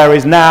 therefore there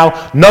is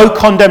now no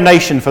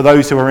condemnation for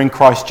those who are in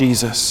Christ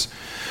Jesus.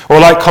 Or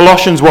like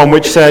Colossians 1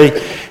 which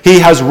say, he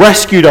has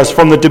rescued us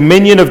from the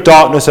dominion of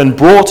darkness and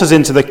brought us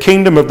into the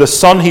kingdom of the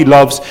Son he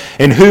loves,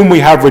 in whom we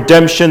have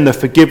redemption, the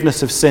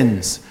forgiveness of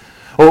sins.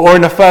 Or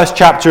in the first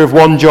chapter of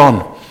 1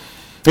 John,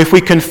 if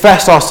we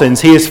confess our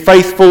sins, he is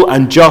faithful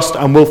and just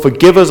and will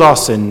forgive us our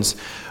sins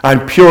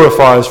and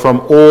purify us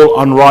from all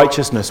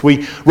unrighteousness.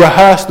 We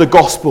rehearse the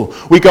gospel.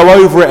 We go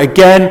over it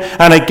again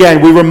and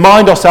again. We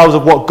remind ourselves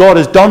of what God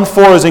has done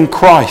for us in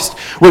Christ,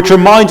 which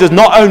reminds us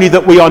not only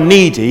that we are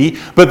needy,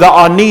 but that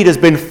our need has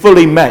been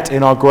fully met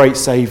in our great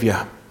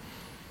Saviour,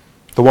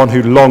 the one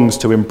who longs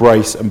to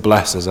embrace and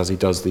bless us as he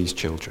does these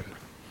children.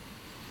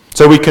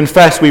 So we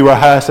confess, we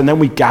rehearse, and then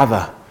we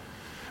gather.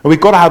 And we've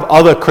got to have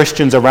other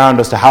Christians around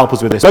us to help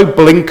us with this. So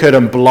blinkered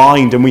and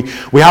blind, and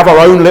we have our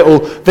own little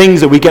things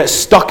that we get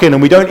stuck in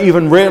and we don't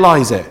even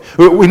realize it.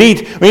 We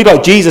need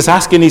like Jesus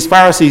asking these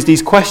Pharisees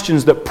these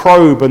questions that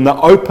probe and that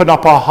open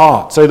up our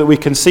heart so that we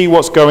can see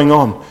what's going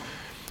on.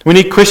 We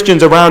need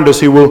Christians around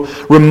us who will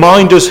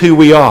remind us who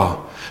we are,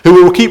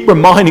 who will keep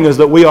reminding us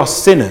that we are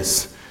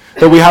sinners,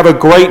 that we have a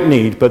great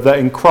need, but that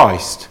in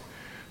Christ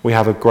we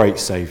have a great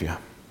Saviour.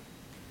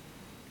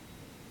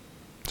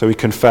 So we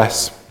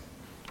confess,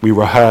 we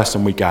rehearse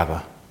and we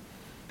gather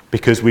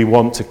because we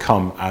want to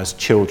come as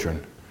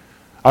children,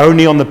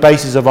 only on the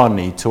basis of our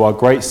need to our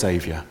great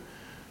Saviour,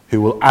 who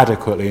will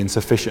adequately and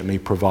sufficiently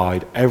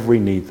provide every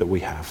need that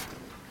we have.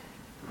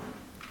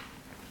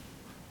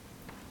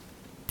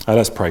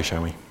 Let's pray,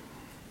 shall we?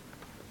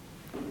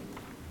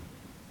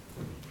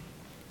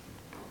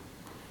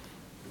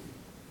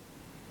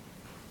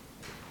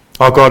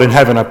 Our God in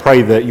heaven, I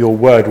pray that your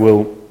word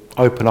will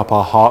open up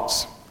our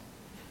hearts.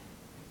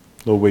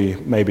 Lord, we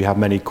maybe have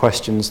many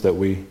questions that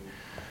we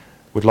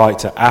would like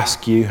to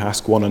ask you,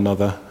 ask one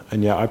another,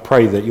 and yet I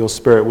pray that your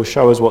Spirit will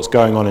show us what's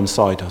going on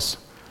inside us.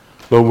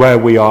 Lord, where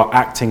we are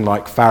acting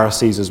like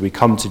Pharisees as we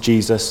come to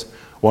Jesus,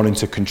 wanting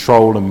to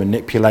control and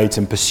manipulate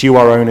and pursue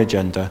our own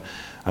agenda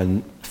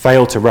and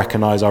fail to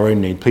recognize our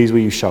own need, please will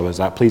you show us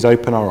that. Please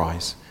open our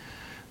eyes,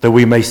 that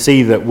we may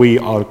see that we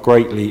are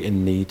greatly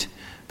in need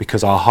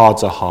because our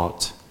hearts are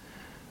hard,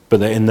 but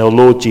that in the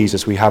Lord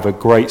Jesus we have a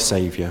great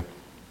Saviour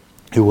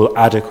who will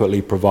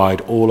adequately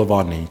provide all of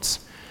our needs,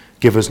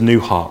 give us new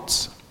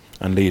hearts,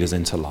 and lead us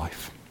into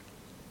life.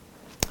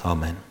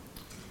 Amen.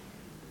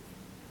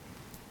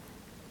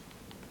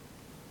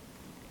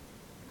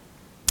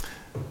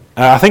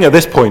 I think at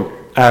this point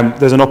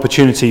there's an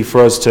opportunity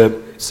for us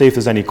to see if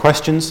there's any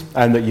questions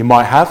that you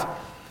might have.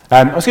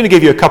 I was going to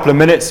give you a couple of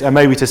minutes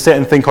maybe to sit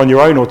and think on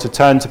your own or to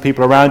turn to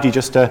people around you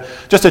just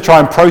to try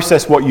and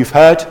process what you've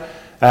heard.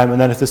 And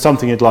then if there's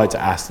something you'd like to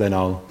ask, then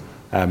I'll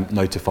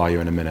notify you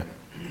in a minute.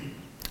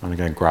 I'm going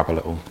to go and grab a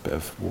little bit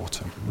of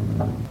water.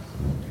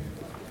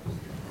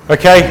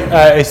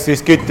 Okay,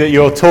 it's good that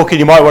you're talking.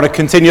 You might want to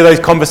continue those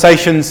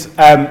conversations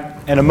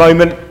in a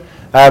moment.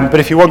 But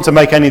if you want to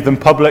make any of them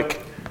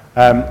public,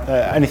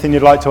 anything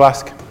you'd like to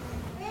ask?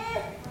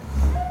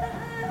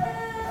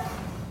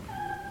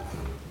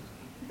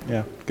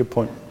 Yeah, good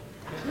point.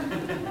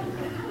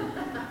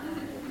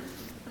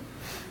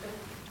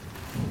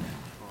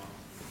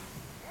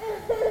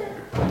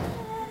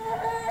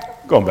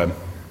 Go on, Ben.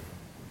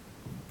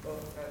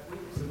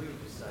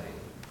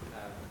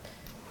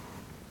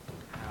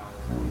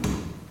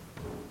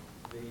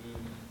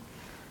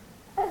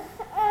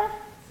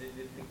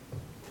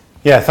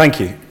 Yeah, thank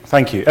you.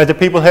 Did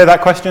people hear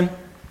that question?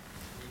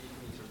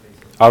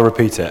 I'll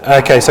repeat it.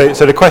 Okay, so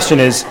the question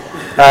is,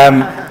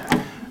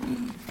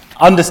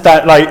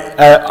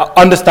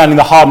 understanding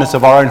the hardness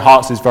of our own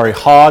hearts is very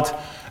hard.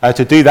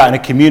 To do that in a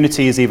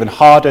community is even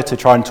harder. To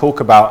try and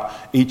talk about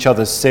each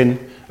other's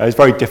sin is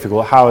very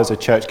difficult. How, as a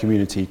church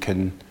community,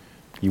 can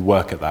you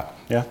work at that?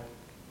 Yeah.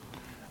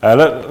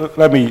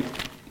 Let me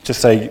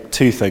just say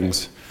two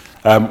things.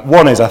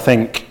 One is I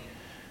think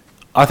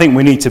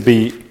we need to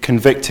be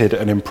convicted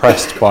and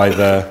impressed by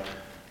the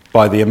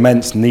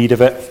immense need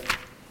of it.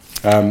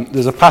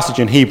 There's a passage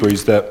in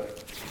Hebrews that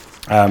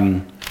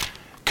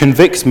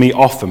convicts me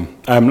often.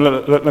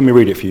 Let me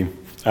read it for you.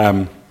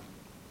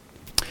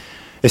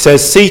 It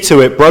says, "See to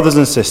it, brothers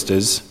and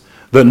sisters,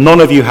 that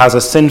none of you has a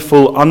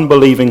sinful,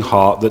 unbelieving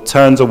heart that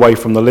turns away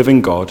from the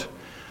living God,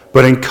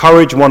 but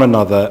encourage one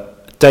another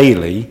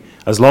daily,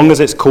 as long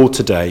as it's called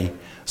today,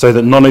 so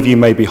that none of you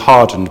may be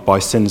hardened by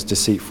sin's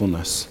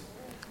deceitfulness."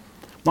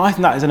 I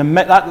think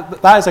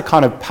that is a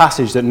kind of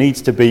passage that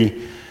needs to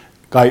be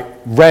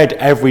read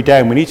every day,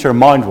 and we need to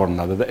remind one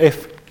another that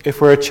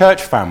if we're a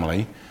church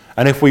family,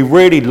 and if we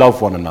really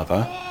love one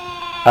another,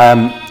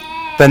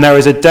 then there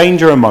is a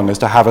danger among us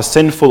to have a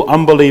sinful,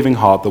 unbelieving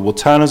heart that will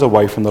turn us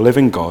away from the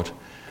living God,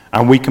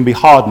 and we can be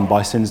hardened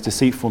by sin's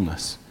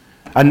deceitfulness.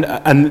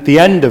 And the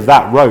end of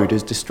that road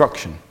is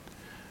destruction.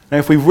 Now,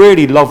 if we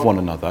really love one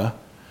another,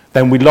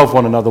 then we love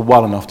one another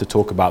well enough to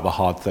talk about the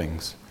hard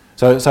things.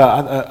 So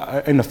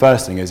the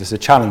first thing is it's a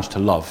challenge to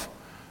love,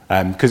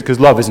 because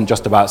love isn't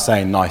just about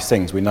saying nice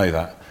things. We know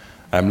that.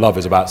 Love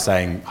is about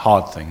saying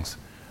hard things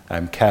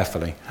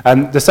carefully.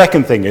 The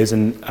second thing is,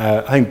 and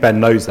I think Ben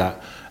knows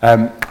that,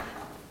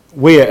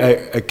 we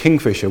at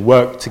Kingfisher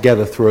work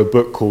together through a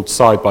book called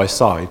Side by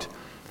Side,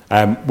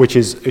 which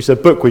is a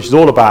book which is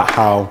all about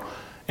how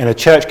in a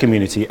church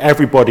community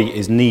everybody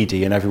is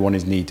needy and everyone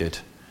is needed.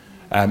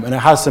 And it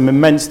has some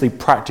immensely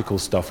practical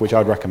stuff, which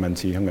I'd recommend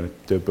to you. I'm going to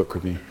do a book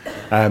review.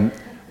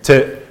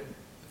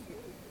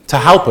 To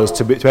help us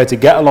to be able to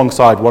get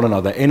alongside one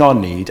another in our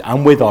need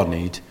and with our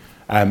need,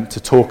 to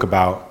talk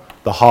about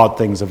the hard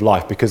things of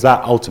life, because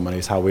that ultimately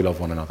is how we love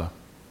one another.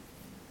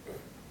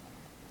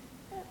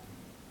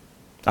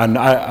 And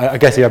I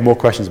guess you have more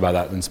questions about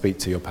that than speak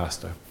to your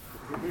pastor.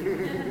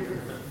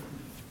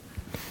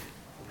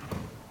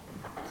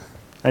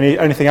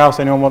 Anything else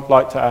anyone would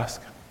like to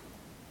ask?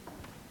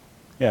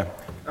 Yeah.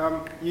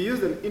 You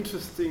used an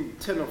interesting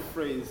turn of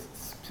phrase,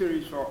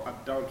 spiritual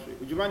adultery.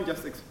 Would you mind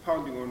just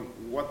expounding on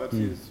what that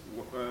is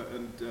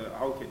and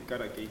how we can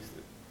guard against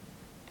it?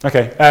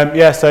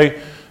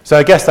 Okay. So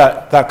I guess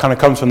that kind of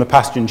comes from the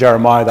passage in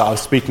Jeremiah that I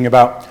was speaking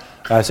about.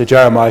 So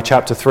Jeremiah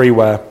chapter 3,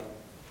 where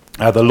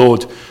the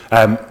Lord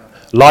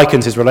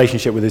likens his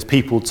relationship with his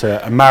people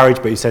to a marriage,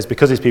 but he says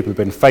because his people have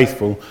been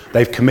faithful,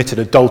 they've committed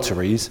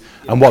adulteries,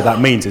 and what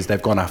that means is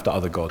they've gone after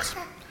other gods.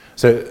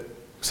 So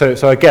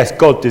I guess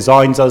God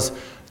designs us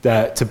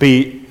to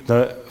be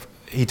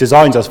he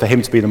designs us for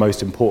him to be the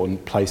most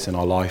important place in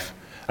our life.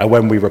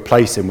 When we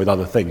replace him with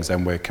other things,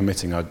 then we're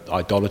committing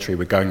idolatry,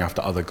 we're going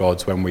after other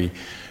gods. When we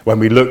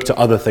look to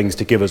other things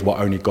to give us what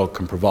only God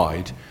can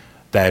provide,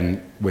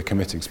 then we're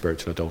committing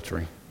spiritual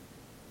adultery.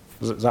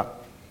 Does that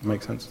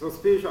make sense? So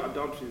spiritual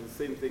adultery is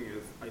the same thing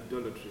as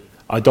idolatry?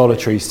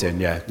 Idolatry, sin,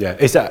 yeah.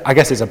 I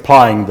guess it's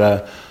applying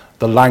the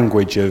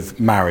language of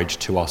marriage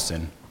to our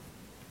sin.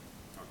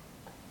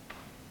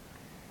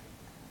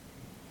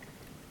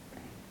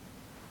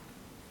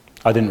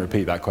 I didn't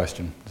repeat that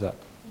question. Is that?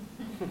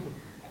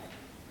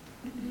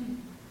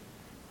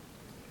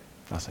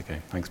 That's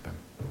okay. Thanks, Ben.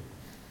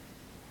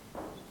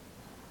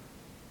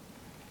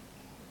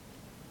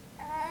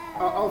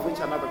 I'll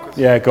venture another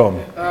question. Yeah, go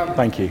on.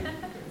 Thank you.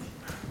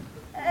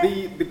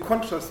 The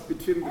contrast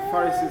between the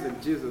Pharisees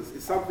and Jesus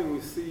is something we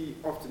see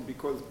often,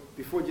 because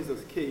before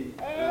Jesus came,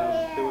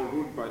 they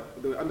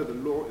were under the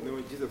law, and then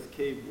when Jesus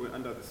came, we were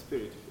under the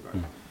Spirit, if you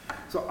like.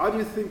 So how do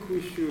you think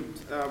we should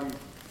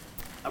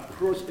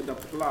approach and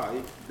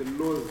apply the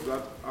laws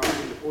that are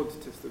in the Old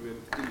Testament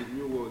in the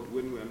New World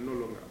when we are no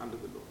longer under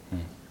the law?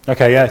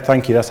 Okay, yeah,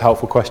 thank you. That's a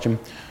helpful question.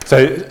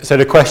 So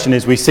the question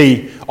is, we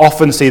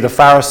often see the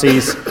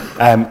Pharisees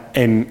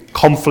in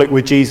conflict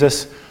with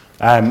Jesus,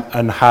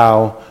 and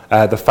how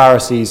the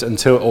Pharisees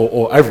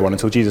or everyone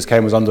until Jesus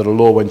came was under the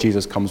law. When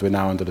Jesus comes, we're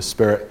now under the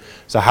Spirit.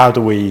 So how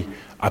do we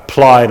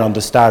apply and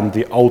understand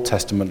the Old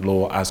Testament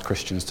law as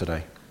Christians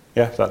today?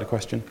 Yeah, is that the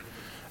question?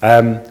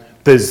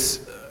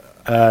 There's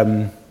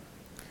a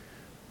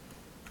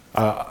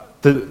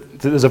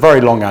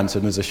very long answer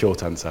and there's a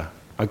short answer.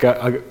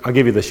 I'll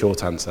give you the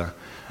short answer.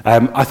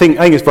 I think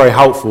it's very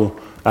helpful.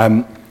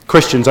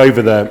 Christians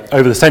over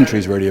the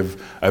centuries really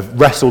have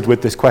wrestled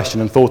with this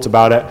question and thought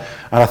about it.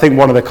 And I think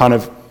one of the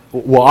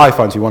what I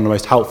find to be one of the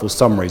most helpful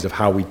summaries of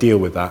how we deal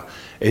with that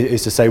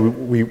is to say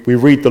we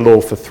read the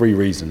law for three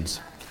reasons.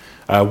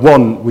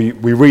 One, we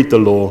read the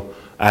law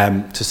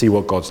to see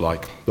what God's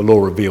like. The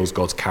law reveals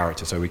God's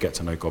character, so we get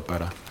to know God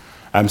better.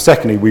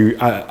 Secondly,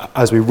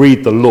 as we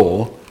read the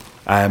law,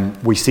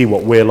 we see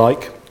what we're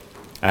like.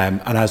 And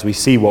as we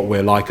see what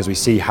we're like, as we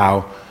see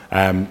how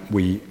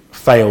we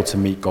fail to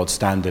meet God's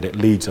standard, it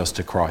leads us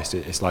to Christ.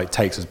 It's like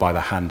takes us by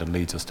the hand and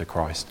leads us to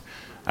Christ.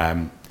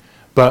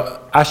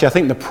 But actually, I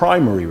think the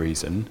primary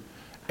reason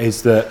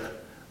is that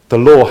the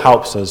law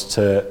helps us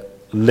to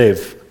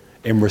live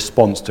in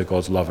response to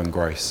God's love and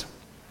grace.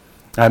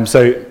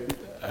 So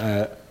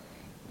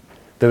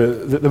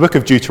the book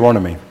of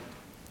Deuteronomy,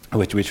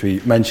 which we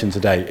mentioned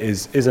today,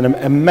 is an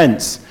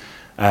immense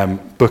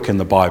book in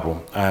the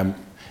Bible.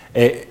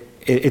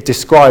 It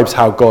describes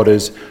how God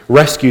has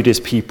rescued his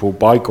people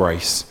by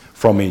grace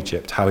from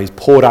Egypt, how he's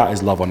poured out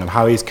his love on them,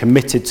 how he's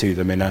committed to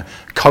them in a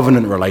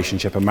covenant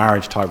relationship, a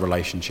marriage-type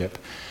relationship.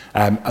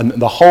 And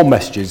the whole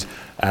message is,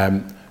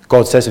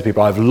 God says to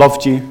people, I've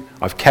loved you,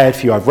 I've cared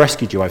for you, I've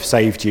rescued you, I've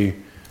saved you.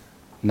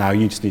 Now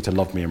you just need to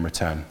love me in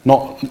return.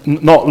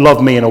 Not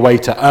love me in a way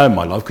to earn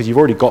my love, because you've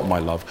already got my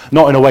love.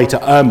 Not in a way to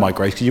earn my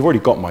grace, because you've already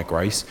got my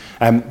grace.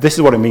 This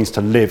is what it means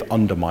to live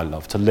under my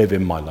love, to live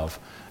in my love,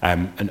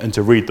 and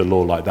to read the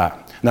law like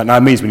that. And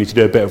that means we need to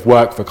do a bit of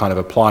work for kind of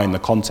applying the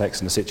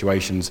context and the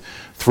situations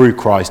through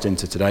Christ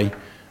into today.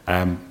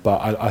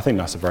 But I think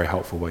that's a very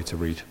helpful way to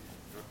read.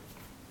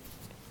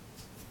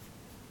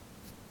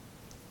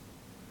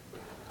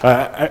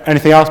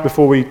 Anything else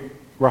before we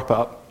wrap it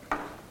up?